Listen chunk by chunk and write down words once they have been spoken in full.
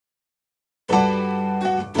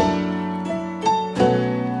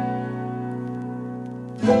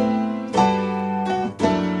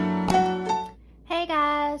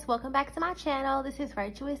my channel. This is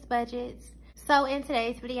Virtuous Budgets. So in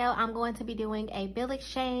today's video, I'm going to be doing a bill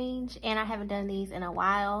exchange, and I haven't done these in a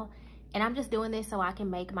while. And I'm just doing this so I can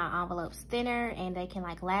make my envelopes thinner and they can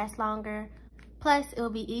like last longer. Plus, it will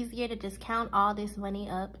be easier to just count all this money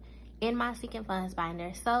up in my sinking funds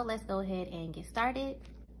binder. So let's go ahead and get started.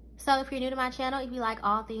 So if you're new to my channel, if you like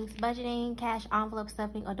all things budgeting, cash, envelope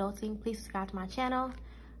stuffing, adulting, please subscribe to my channel.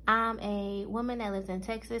 I'm a woman that lives in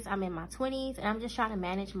Texas. I'm in my 20s and I'm just trying to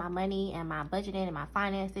manage my money and my budgeting and my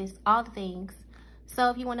finances, all the things. So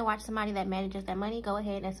if you want to watch somebody that manages that money, go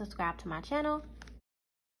ahead and subscribe to my channel.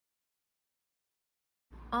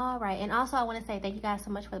 All right, and also I want to say thank you guys so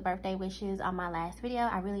much for the birthday wishes on my last video.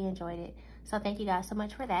 I really enjoyed it. So thank you guys so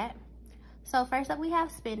much for that. So first up we have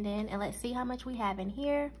spending, and let's see how much we have in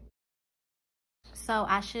here. So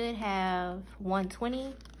I should have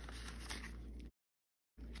 120.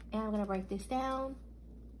 And I'm going to break this down.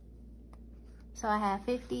 So I have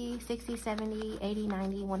 50, 60, 70, 80,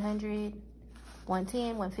 90, 100,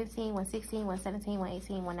 110, 115, 116, 117,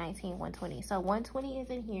 118, 119, 120. So 120 is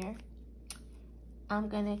in here. I'm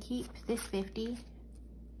going to keep this 50.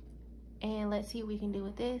 And let's see what we can do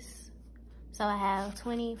with this. So I have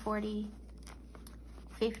 20, 40,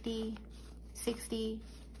 50, 60,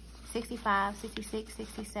 65, 66,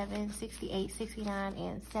 67, 68, 69,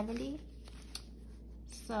 and 70.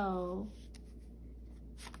 So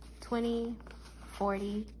 20,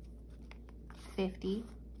 40, 50.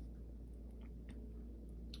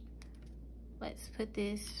 Let's put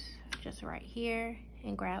this just right here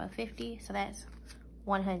and grab a 50. So that's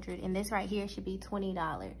 100. And this right here should be $20.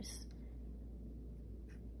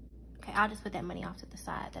 Okay, I'll just put that money off to the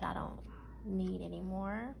side that I don't need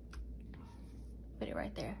anymore. Put it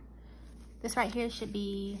right there. This right here should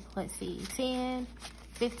be, let's see, 10,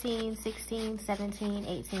 15, 16, 17,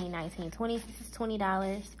 18, 19, 20. This is $20.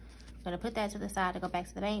 I'm gonna put that to the side to go back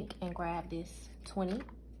to the bank and grab this 20.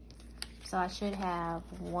 So I should have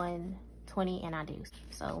 120, and I do.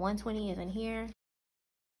 So 120 is in here.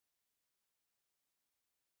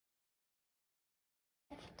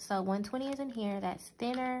 So 120 is in here, that's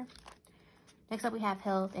thinner. Next up we have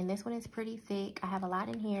health, and this one is pretty thick. I have a lot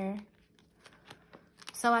in here.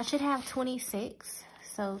 So I should have 26.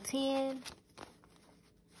 So 10,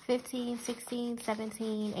 15, 16,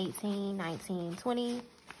 17, 18, 19, 20,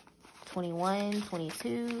 21,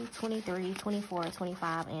 22, 23, 24,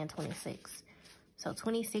 25, and 26. So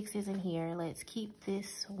 26 is in here. Let's keep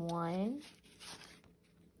this one.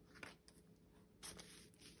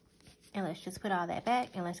 And let's just put all that back,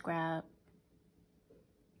 and let's grab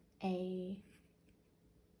a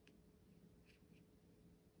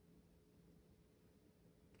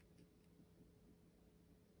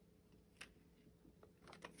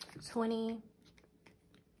 20.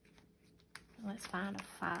 Let's find a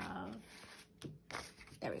 5.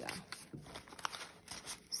 There we go.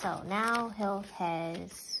 So now health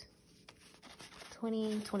has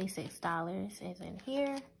 $26 is in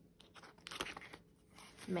here.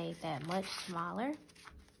 Made that much smaller.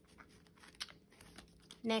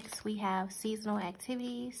 Next we have seasonal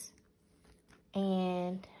activities,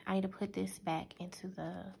 and I need to put this back into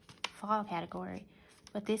the fall category.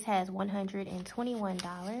 But this has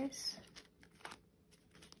 $121.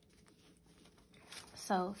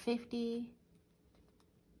 So 50,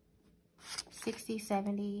 60,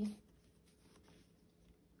 70,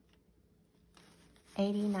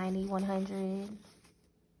 80, 90, 100,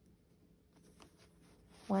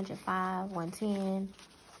 105, 110,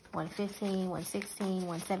 115, 116,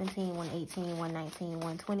 117, 118, 119,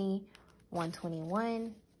 120,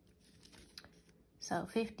 121. So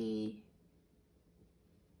 50,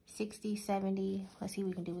 60, 70, let's see what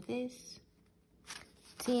we can do with this.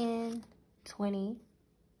 10, 20.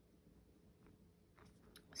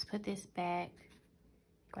 Let's put this back,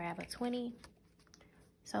 grab a 20.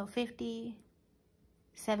 So 50,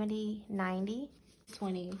 70, 90,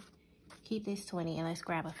 20. Keep this 20, and let's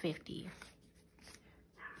grab a 50.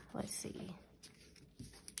 Let's see.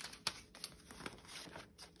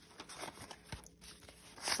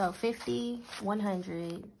 So 50,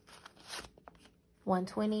 100,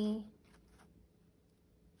 120,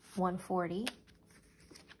 140.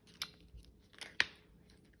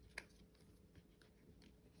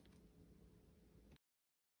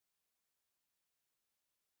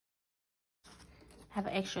 Have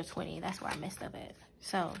an extra 20. That's where I messed up at.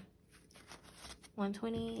 So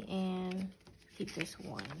 120, and keep this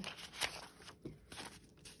 1.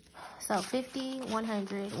 So 50,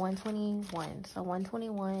 100, 121. So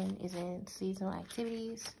 121 is in seasonal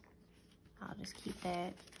activities. I'll just keep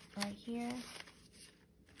that right here.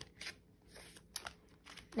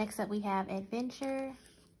 Next up we have adventure,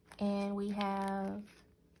 and we have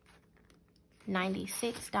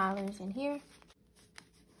 $96 in here.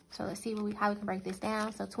 So let's see how we can break this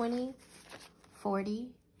down. So 20, 40,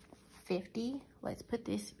 50. Let's put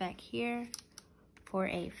this back here for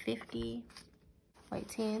a 50. Wait,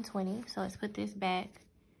 10, 20. So let's put this back,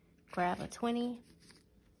 grab a 20.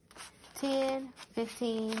 10,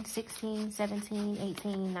 15, 16, 17,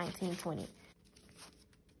 18, 19, 20.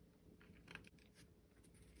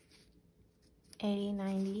 80,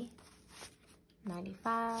 90,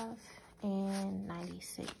 95, and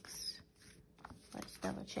 96. Let's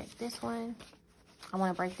double check this one. I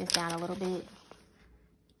want to break this down a little bit,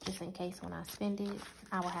 just in case when I spend it,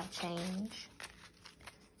 I will have change.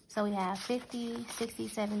 So we have 50, 60,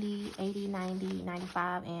 70, 80, 90,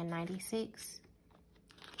 95, and 96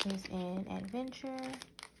 is in adventure.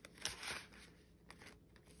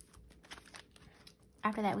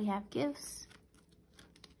 After that, we have gifts.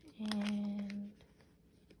 And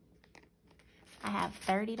I have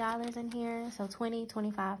 $30 in here. So 20,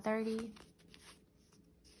 25, 30.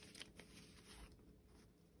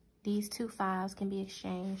 These two 5s can be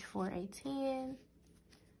exchanged for a 10.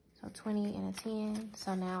 So 20 and a 10.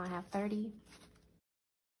 So now I have 30.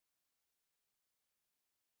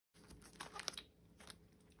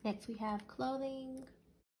 Next we have clothing.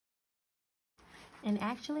 And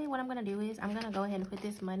actually what I'm gonna do is I'm gonna go ahead and put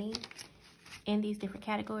this money in these different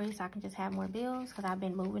categories so I can just have more bills, because I've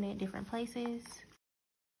been moving it different places.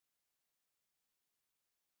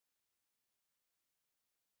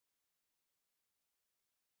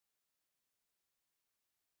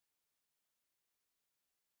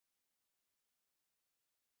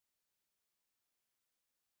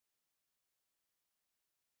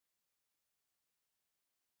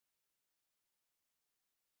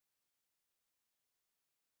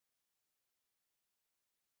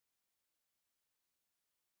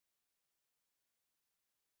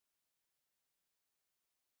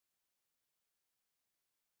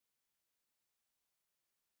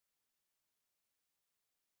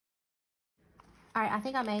 All right, I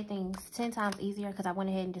think I made things 10 times easier because I went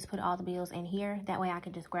ahead and just put all the bills in here. That way I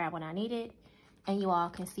can just grab when I need it, and you all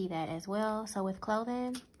can see that as well. So with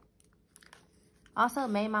clothing, also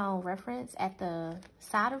made my own reference at the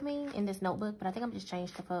side of me in this notebook, but I think I'm just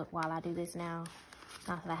changing stuff up while I do this now.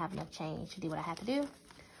 Not that I have enough change to do what I have to do.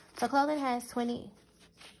 So clothing has 20,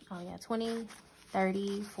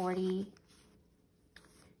 30, 40,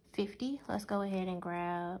 50. Let's go ahead and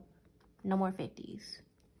grab no more 50s.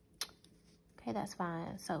 Okay, that's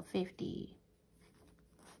fine. So 50.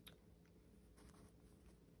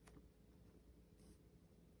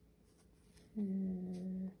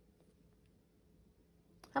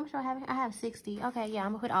 How much do I have? I have 60. Okay, yeah,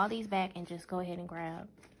 I'm gonna put all these back and just go ahead and grab.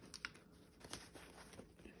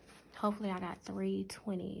 Hopefully I got 3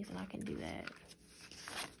 20s and I can do that.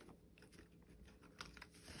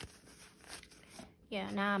 Yeah,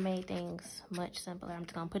 now I made things much simpler. I'm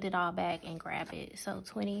just gonna put it all back and grab it. So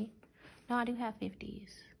 20. No, I do have 50s.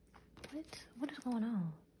 What is going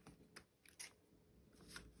on?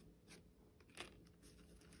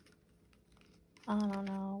 I don't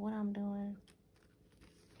know what I'm doing.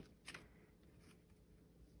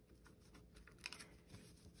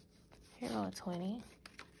 Here go a 20.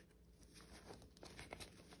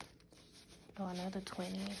 Go another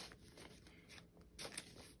 20.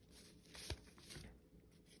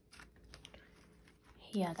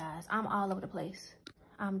 Yeah, guys, I'm all over the place.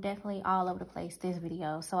 I'm definitely all over the place this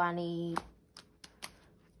video. So I need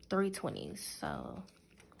 3 20s. So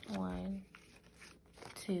 1,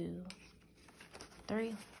 2,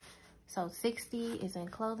 3. So 60 is in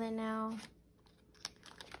clothing now.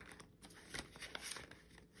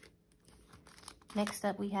 Next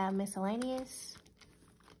up we have miscellaneous.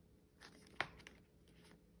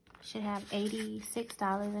 Should have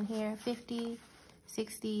 $86 in here. 50,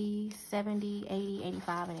 60, 70, 80,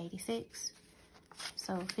 85, and 86.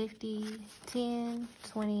 So 50, 10,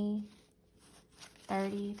 20,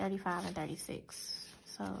 30, 35, and 36.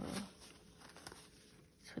 So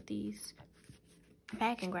let's put these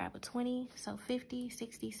back and grab a 20. So 50,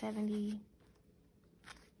 60, 70,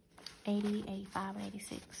 80, 85, and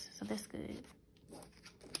 86. So that's good.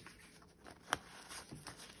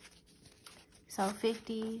 So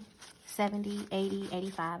 50, 70, 80,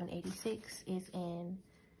 85, and 86 is in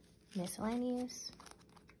miscellaneous.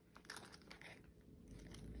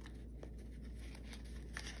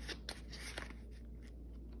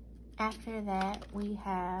 After that, we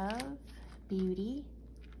have beauty.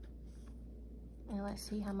 And let's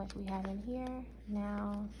see how much we have in here.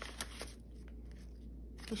 Now,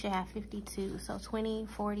 we should have 52. So 20,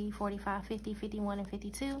 40, 45, 50, 51, and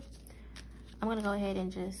 52. I'm gonna go ahead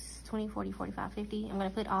and just 20, 40, 45, 50. I'm gonna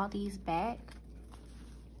put all these back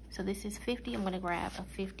So this is 50. I'm gonna grab a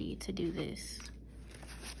 50 to do this,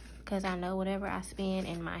 because I know whatever I spend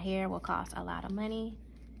in my hair will cost a lot of money.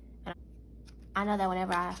 And I know that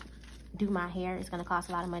whenever I do my hair, it's gonna cost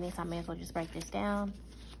a lot of money, so I may as well just break this down.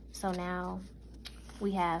 So now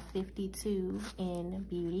we have 52 in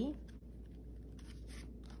beauty.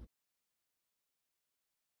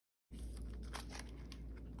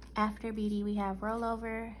 After beauty, we have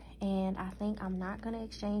rollover, and I think I'm not gonna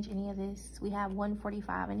exchange any of this. We have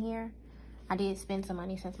 145 in here. I did spend some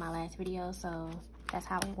money since my last video, so that's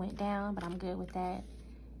how it went down, but I'm good with that.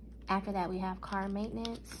 After that, we have car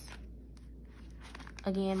maintenance.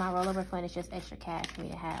 Again, my rollover fund is just extra cash for me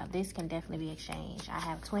to have. This can definitely be exchanged. I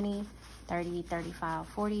have 20, 30, 35,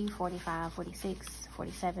 40, 45, 46,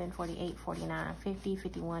 47, 48, 49, 50,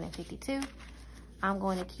 51, and 52. I'm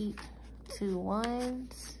going to keep 2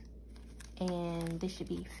 ones. And this should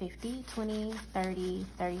be 50, 20, 30,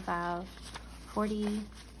 35, 40,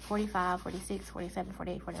 45, 46, 47,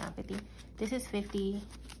 48, 49, 50. This is 50.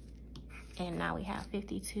 And now we have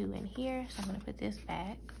 52 in here. So I'm gonna put this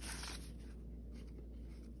back.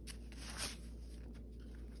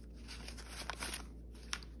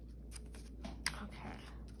 Okay.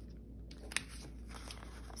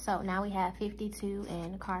 So now we have 52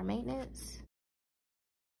 in car maintenance.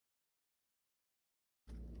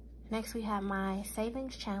 Next, we have my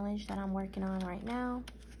savings challenge that I'm working on right now.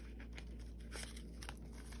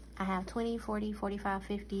 I have 20, 40, 45,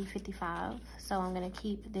 50, 55. So I'm gonna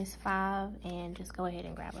keep this 5 and just go ahead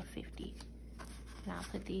and grab a 50. And I'll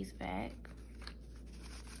put these back.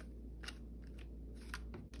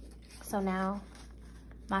 So now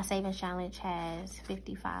my savings challenge has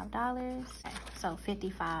 $55. So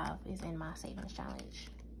 55 is in my savings challenge.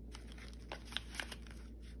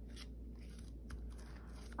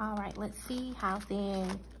 All right, let's see how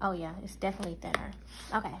thin. Oh yeah, it's definitely thinner.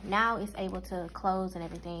 Okay, now it's able to close and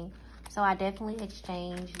everything. So I definitely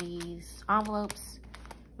exchange these envelopes.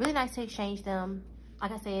 Really nice to exchange them.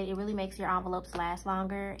 Like I said, it really makes your envelopes last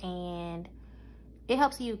longer, and it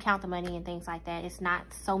helps you count the money and things like that. It's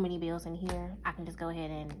not so many bills in here. I can just go ahead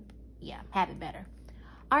and, yeah, have it better.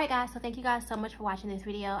 All right, guys, so thank you guys so much for watching this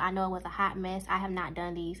video. I know it was a hot mess. I have not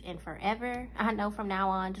done these in forever. I know from now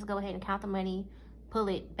on, just go ahead and count the money, pull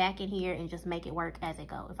it back in here, and just make it work as it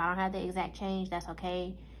go. If I don't have the exact change, that's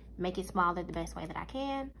okay. Make it smaller the best way that I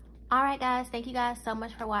can. All right, guys, thank you guys so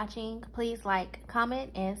much for watching. Please like,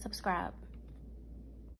 comment, and subscribe.